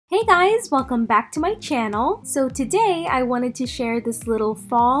Hey guys, welcome back to my channel. So today I wanted to share this little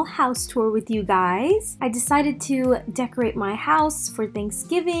fall house tour with you guys. I decided to decorate my house for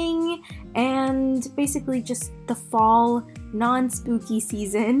Thanksgiving and basically just the fall non-spooky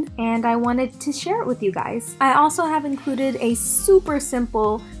season, and I wanted to share it with you guys. I also have included a super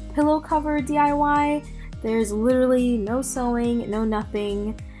simple pillow cover DIY. There's literally no sewing, no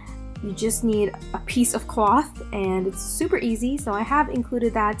nothing. You just need a piece of cloth and it's super easy, so I have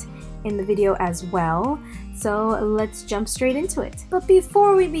included that in the video as well. So let's jump straight into it. But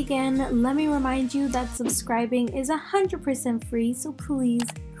before we begin, let me remind you that subscribing is 100% free, so please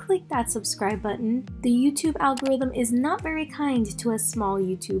click that subscribe button. The YouTube algorithm is not very kind to us small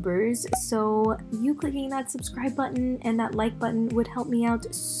YouTubers, so you clicking that subscribe button and that like button would help me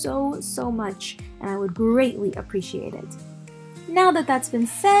out so much, and I would greatly appreciate it. Now that that's been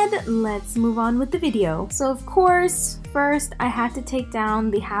said, let's move on with the video. So of course, first I had to take down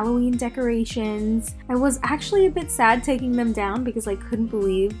the Halloween decorations. I was actually a bit sad taking them down because I couldn't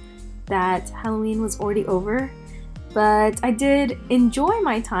believe that Halloween was already over. But I did enjoy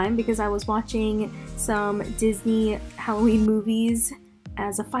my time because I was watching some Disney Halloween movies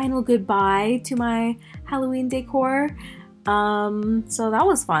as a final goodbye to my Halloween decor. So that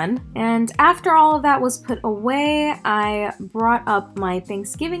was fun. And after all of that was put away, I brought up my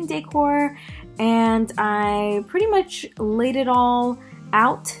Thanksgiving decor and I pretty much laid it all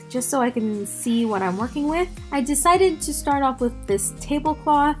out just so I can see what I'm working with. I decided to start off with this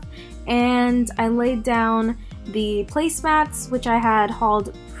tablecloth and I laid down the placemats, which I had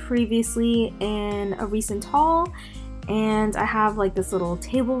hauled previously in a recent haul, and I have like this little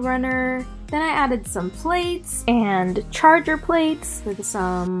table runner. Then I added some plates and charger plates with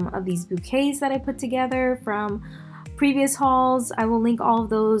some of these bouquets that I put together from previous hauls. I will link all of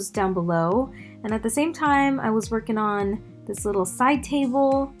those down below. And at the same time, I was working on this little side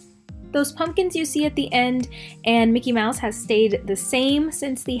table. Those pumpkins you see at the end and Mickey Mouse has stayed the same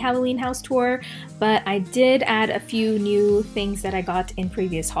since the Halloween house tour, but I did add a few new things that I got in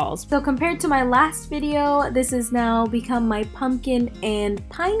previous hauls. So compared to my last video, this has now become my pumpkin and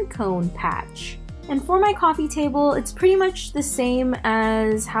pine cone patch. And for my coffee table, it's pretty much the same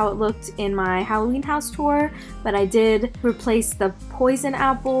as how it looked in my Halloween house tour, but I did replace the poison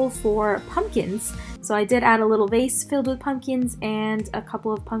apple for pumpkins. So I did add a little vase filled with pumpkins and a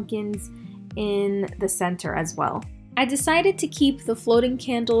couple of pumpkins in the center as well. I decided to keep the floating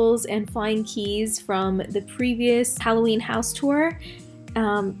candles and flying keys from the previous Halloween house tour.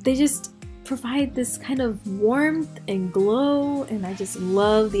 They just provide this kind of warmth and glow, and I just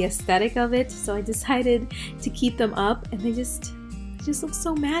love the aesthetic of it. So I decided to keep them up, and they just look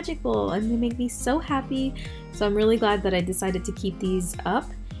so magical and they make me so happy. So I'm really glad that I decided to keep these up,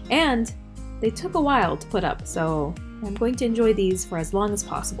 and they took a while to put up, so I'm going to enjoy these for as long as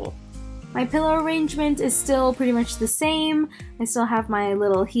possible. My pillow arrangement is still pretty much the same. I still have my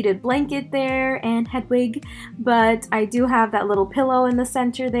little heated blanket there and head wig, but I do have that little pillow in the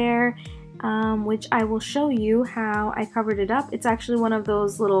center there, which I will show you how I covered it up. It's actually one of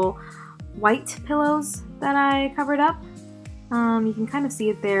those little white pillows that I covered up. You can kind of see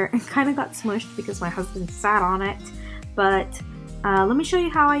it there. It kind of got smushed because my husband sat on it, but let me show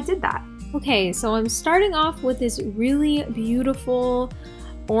you how I did that. Okay, so I'm starting off with this really beautiful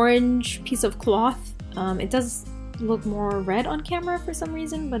orange piece of cloth. It does look more red on camera for some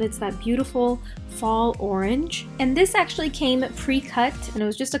reason, but it's that beautiful fall orange. And this actually came pre-cut, and it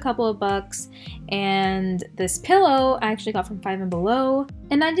was just a couple of bucks. And this pillow I actually got from 5 and Below.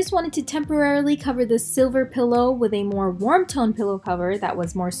 And I just wanted to temporarily cover this silver pillow with a more warm tone pillow cover that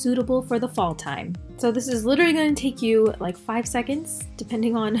was more suitable for the fall time. So this is literally going to take you like 5 seconds,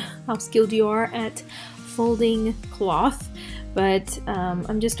 depending on how skilled you are at folding cloth. But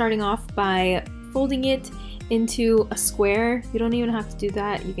I'm just starting off by folding it into a square. You don't even have to do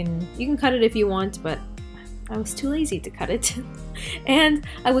that. You can cut it if you want, but I was too lazy to cut it. And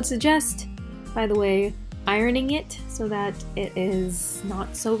I would suggest, by the way, ironing it so that it is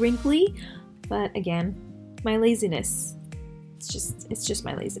not so wrinkly. But again, my laziness. It's just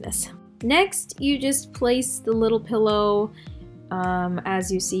my laziness. Next, you just place the little pillow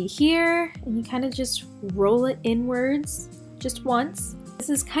as you see here, and you kind of just roll it inwards just once. This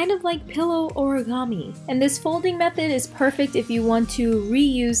is kind of like pillow origami. And this folding method is perfect if you want to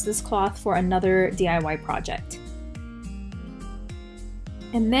reuse this cloth for another DIY project.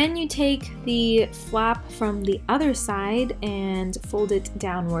 And then you take the flap from the other side and fold it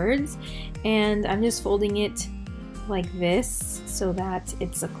downwards. And I'm just folding it like this so that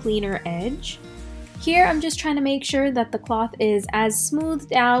it's a cleaner edge. Here I'm just trying to make sure that the cloth is as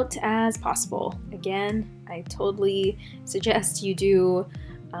smoothed out as possible. Again, I totally suggest you do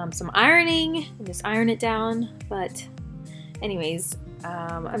some ironing and just iron it down. But anyways,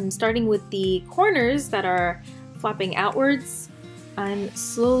 I'm starting with the corners that are flapping outwards. I'm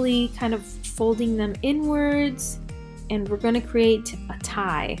slowly kind of folding them inwards, and we're going to create a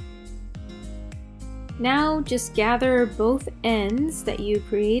tie. Now just gather both ends that you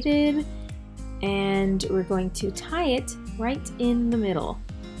created, and we're going to tie it right in the middle.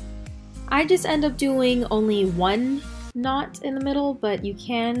 I just end up doing only one knot in the middle, but you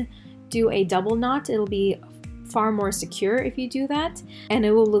can do a double knot. It'll be far more secure if you do that, and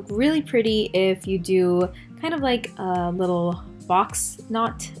it will look really pretty if you do kind of like a little box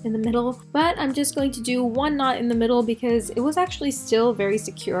knot in the middle. But I'm just going to do one knot in the middle because it was actually still very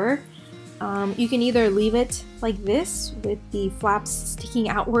secure. You can either leave it like this with the flaps sticking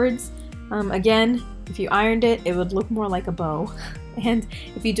outwards. Again, if you ironed it, it would look more like a bow. And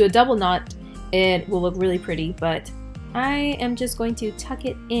if you do a double knot, it will look really pretty. But I am just going to tuck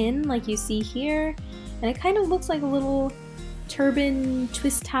it in like you see here. And it kind of looks like a little turban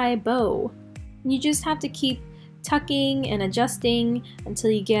twist tie bow. You just have to keep tucking and adjusting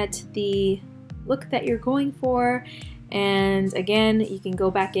until you get the look that you're going for. And again, you can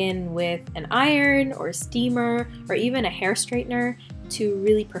go back in with an iron or a steamer or even a hair straightener to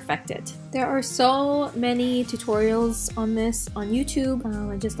really perfect it. There are so many tutorials on this on YouTube.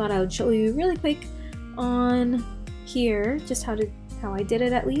 I just thought I would show you really quick on here just how I did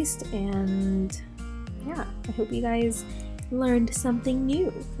it at least. And yeah, I hope you guys learned something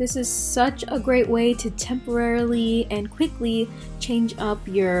new. This is such a great way to temporarily and quickly change up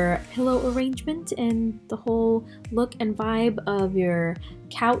your pillow arrangement and the whole look and vibe of your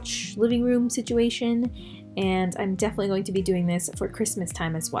couch living room situation. And I'm definitely going to be doing this for Christmas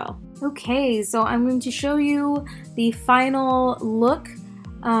time as well. Okay, so I'm going to show you the final look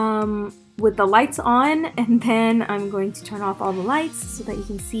with the lights on, and then I'm going to turn off all the lights so that you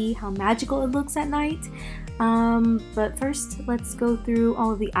can see how magical it looks at night. But first, let's go through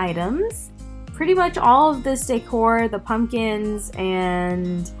all of the items. Pretty much all of this decor, the pumpkins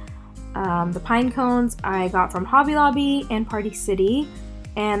and the pine cones, I got from Hobby Lobby and Party City.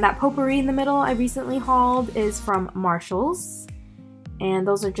 And that potpourri in the middle I recently hauled is from Marshall's. And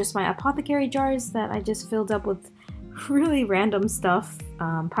those are just my apothecary jars that I just filled up with really random stuff.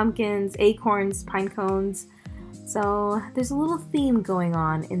 Pumpkins, acorns, pine cones. So there's a little theme going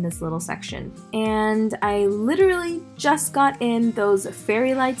on in this little section. And I literally just got in those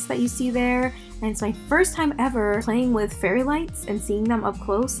fairy lights that you see there. And it's my first time ever playing with fairy lights and seeing them up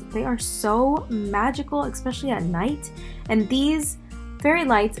close. They are so magical, especially at night. And these fairy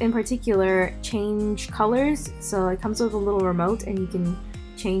lights in particular change colors. So it comes with a little remote and you can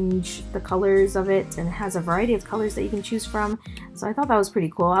change the colors of it, and it has a variety of colors that you can choose from. So I thought that was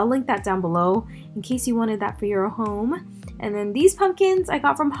pretty cool. I'll link that down below in case you wanted that for your home. And then these pumpkins I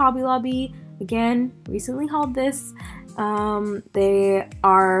got from Hobby Lobby. Again, recently hauled this. They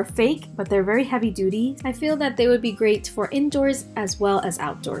are fake, but they're very heavy duty. I feel that they would be great for indoors as well as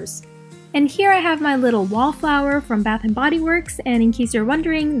outdoors. And here I have my little wallflower from Bath & Body Works, and in case you're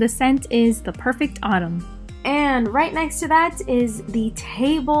wondering, the scent is the Perfect Autumn. And right next to that is the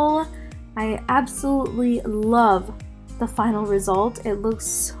table. I absolutely love the final result. It looks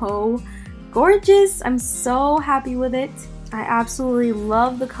so gorgeous. I'm so happy with it. I absolutely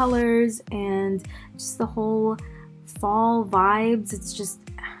love the colors and just the whole fall vibes. It's just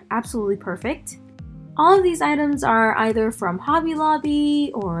absolutely perfect. All of these items are either from Hobby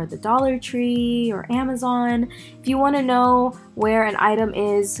Lobby or the Dollar Tree or Amazon. If you want to know where an item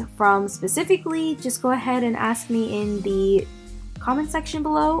is from specifically, just go ahead and ask me in the comment section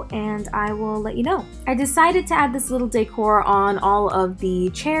below and I will let you know. I decided to add this little decor on all of the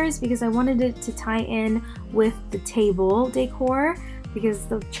chairs because I wanted it to tie in with the table decor because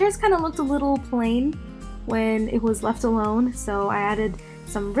the chairs kind of looked a little plain when it was left alone. So I added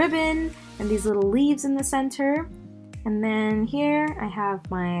some ribbon and these little leaves in the center. And then here I have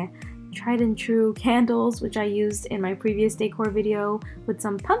my tried and true candles, which I used in my previous decor video with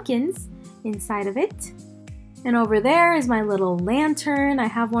some pumpkins inside of it. And over there is my little lantern. I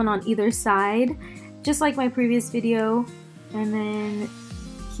have one on either side, just like my previous video. And then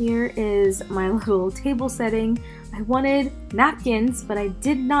here is my little table setting. I wanted napkins, but I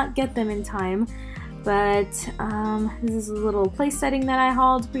did not get them in time. But this is a little place setting that I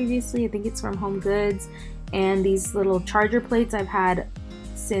hauled previously. I think it's from HomeGoods. And these little charger plates I've had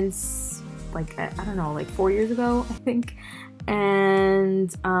since like, I don't know, like 4 years ago, I think.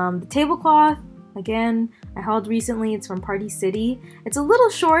 And the tablecloth, again, I hauled recently. It's from Party City. It's a little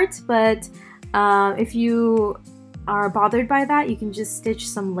short, but if you are bothered by that, you can just stitch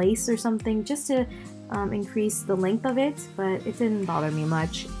some lace or something just to increase the length of it, but it didn't bother me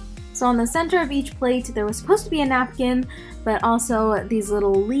much. So on the center of each plate there was supposed to be a napkin, but also these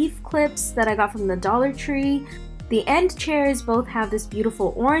little leaf clips that I got from the Dollar Tree. The end chairs both have this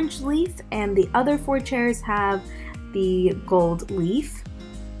beautiful orange leaf, and the other 4 chairs have the gold leaf.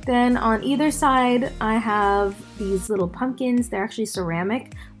 Then on either side I have these little pumpkins. They're actually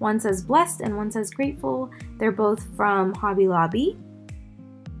ceramic. One says blessed and one says grateful. They're both from Hobby Lobby.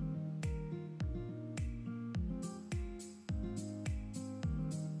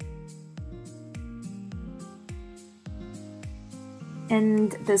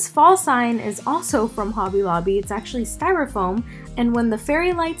 And this fall sign is also from Hobby Lobby. It's actually styrofoam, and when the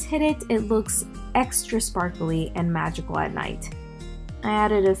fairy lights hit it, it looks extra sparkly and magical at night. I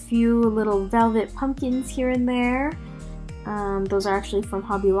added a few little velvet pumpkins here and there. Those are actually from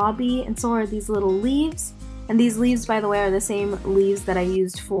Hobby Lobby, and so are these little leaves. And these leaves, by the way, are the same leaves that I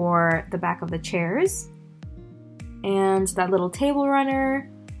used for the back of the chairs. And that little table runner,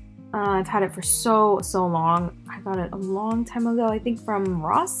 I've had it for so long. I got it a long time ago, I think from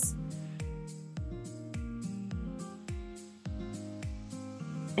Ross.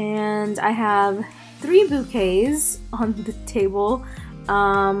 And I have 3 bouquets on the table.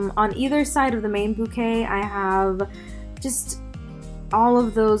 On either side of the main bouquet, I have just all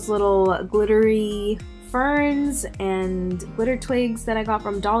of those little glittery ferns and glitter twigs that I got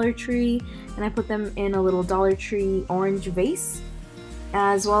from Dollar Tree, and I put them in a little Dollar Tree orange vase,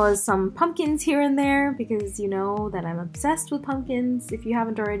 as well as some pumpkins here and there, because you know that I'm obsessed with pumpkins. If you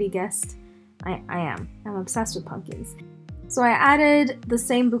haven't already guessed, I am. I'm obsessed with pumpkins. So I added the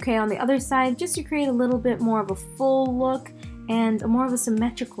same bouquet on the other side just to create a little bit more of a full look and more of a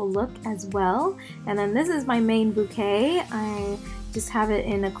symmetrical look as well. And then this is my main bouquet. I just have it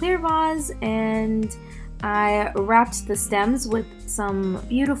in a clear vase, and I wrapped the stems with some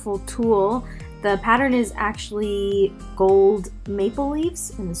beautiful tulle. The pattern is actually gold maple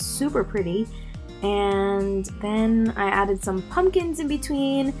leaves and it's super pretty. And then I added some pumpkins in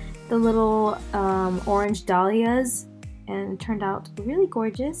between the little orange dahlias, and it turned out really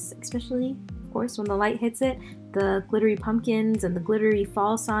gorgeous, especially of course when the light hits it. The glittery pumpkins and the glittery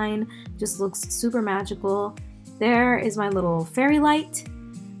fall sign just looks super magical. There is my little fairy light,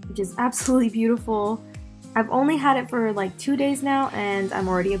 which is absolutely beautiful. I've only had it for like 2 days now and I'm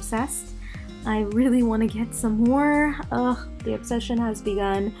already obsessed. I really want to get some more. The obsession has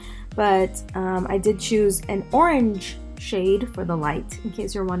begun, but I did choose an orange shade for the light, in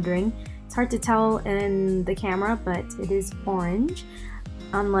case you're wondering. It's hard to tell in the camera, but it is orange.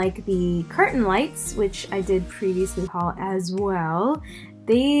 Unlike the curtain lights, which I did previously haul as well,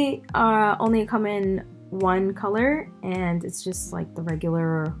 they only come in one color, and it's just like the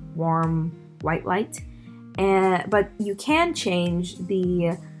regular warm white light. But you can change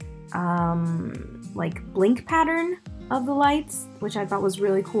the like blink pattern of the lights, which I thought was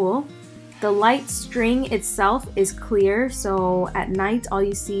really cool. The light string itself is clear, so at night all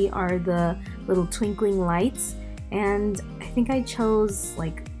you see are the little twinkling lights. And I think I chose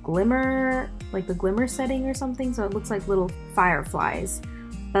like glimmer, like the glimmer setting or something, so it looks like little fireflies.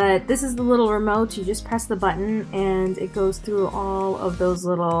 But this is the little remote. You just press the button and it goes through all of those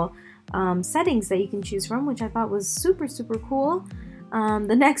little settings that you can choose from, which I thought was super cool.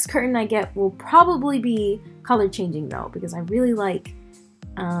 The next curtain I get will probably be color changing though, because I really like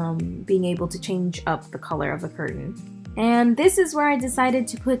being able to change up the color of the curtain. And this is where I decided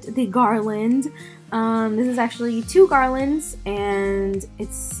to put the garland. This is actually 2 garlands, and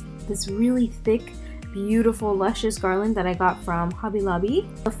it's this really thick, beautiful, luscious garland that I got from Hobby Lobby.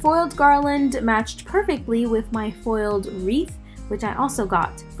 The foiled garland matched perfectly with my foiled wreath, which I also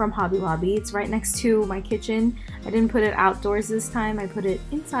got from Hobby Lobby. It's right next to my kitchen. I didn't put it outdoors this time. I put it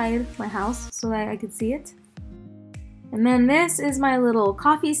inside my house so that I could see it. And then this is my little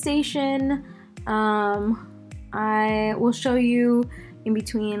coffee station. I will show you in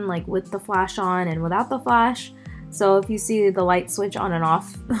between, like with the flash on and without the flash. So if you see the light switch on and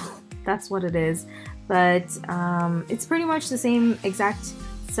off, that's what it is. But it's pretty much the same exact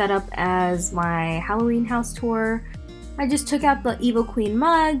setup as my Halloween house tour. I just took out the Evil Queen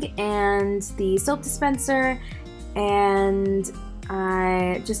mug and the soap dispenser, and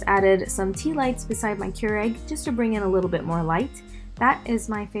I just added some tea lights beside my Keurig just to bring in a little bit more light. That is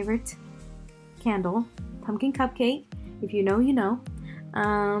my favorite candle, pumpkin cupcake. If you know, you know.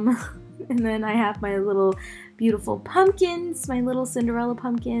 And then I have my little beautiful pumpkins, my little Cinderella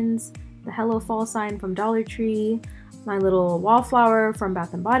pumpkins, the Hello Fall sign from Dollar Tree, my little wallflower from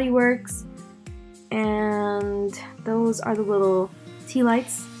Bath & Body Works, and those are the little tea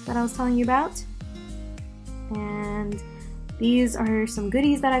lights that I was telling you about. And These are some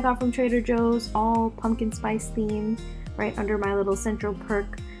goodies that I got from Trader Joe's, all pumpkin spice themed, right under my little Central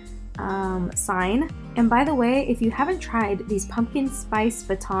Perk sign. And by the way, if you haven't tried these pumpkin spice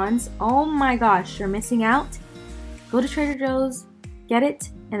batons, oh my gosh, you're missing out. Go to Trader Joe's, get it,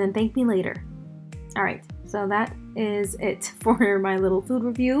 and then thank me later. Alright, so that is it for my little food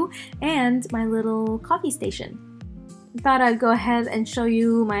review and my little coffee station. I thought I'd go ahead and show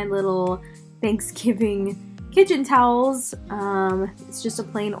you my little Thanksgiving kitchen towels. It's just a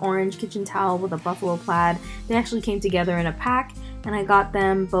plain orange kitchen towel with a buffalo plaid. They actually came together in a pack, and I got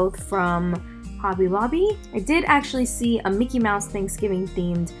them both from Hobby Lobby. I did actually see a Mickey Mouse Thanksgiving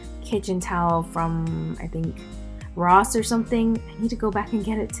themed kitchen towel from, I think, Ross or something. I need to go back and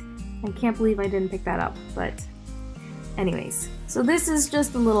get it. I can't believe I didn't pick that up, but anyways. So this is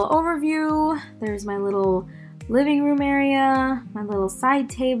just a little overview. There's my little living room area, my little side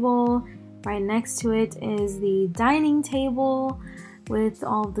table. Right next to it is the dining table with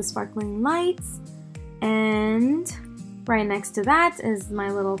all of the sparkling lights, and right next to that is my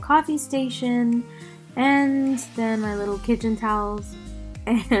little coffee station, and then my little kitchen towels,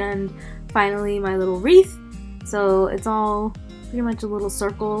 and finally my little wreath. So it's all pretty much a little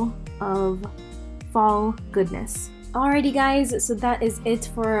circle of fall goodness. Alrighty guys, so that is it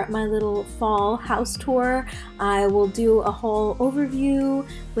for my little fall house tour. I will do a whole overview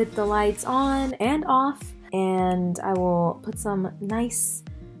with the lights on and off, and I will put some nice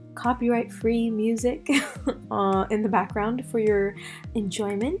copyright-free music in the background for your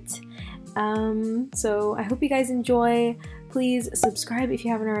enjoyment. So I hope you guys enjoy. Please subscribe if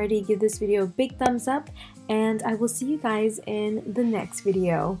you haven't already, give this video a big thumbs up, and I will see you guys in the next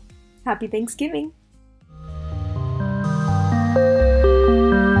video. Happy Thanksgiving!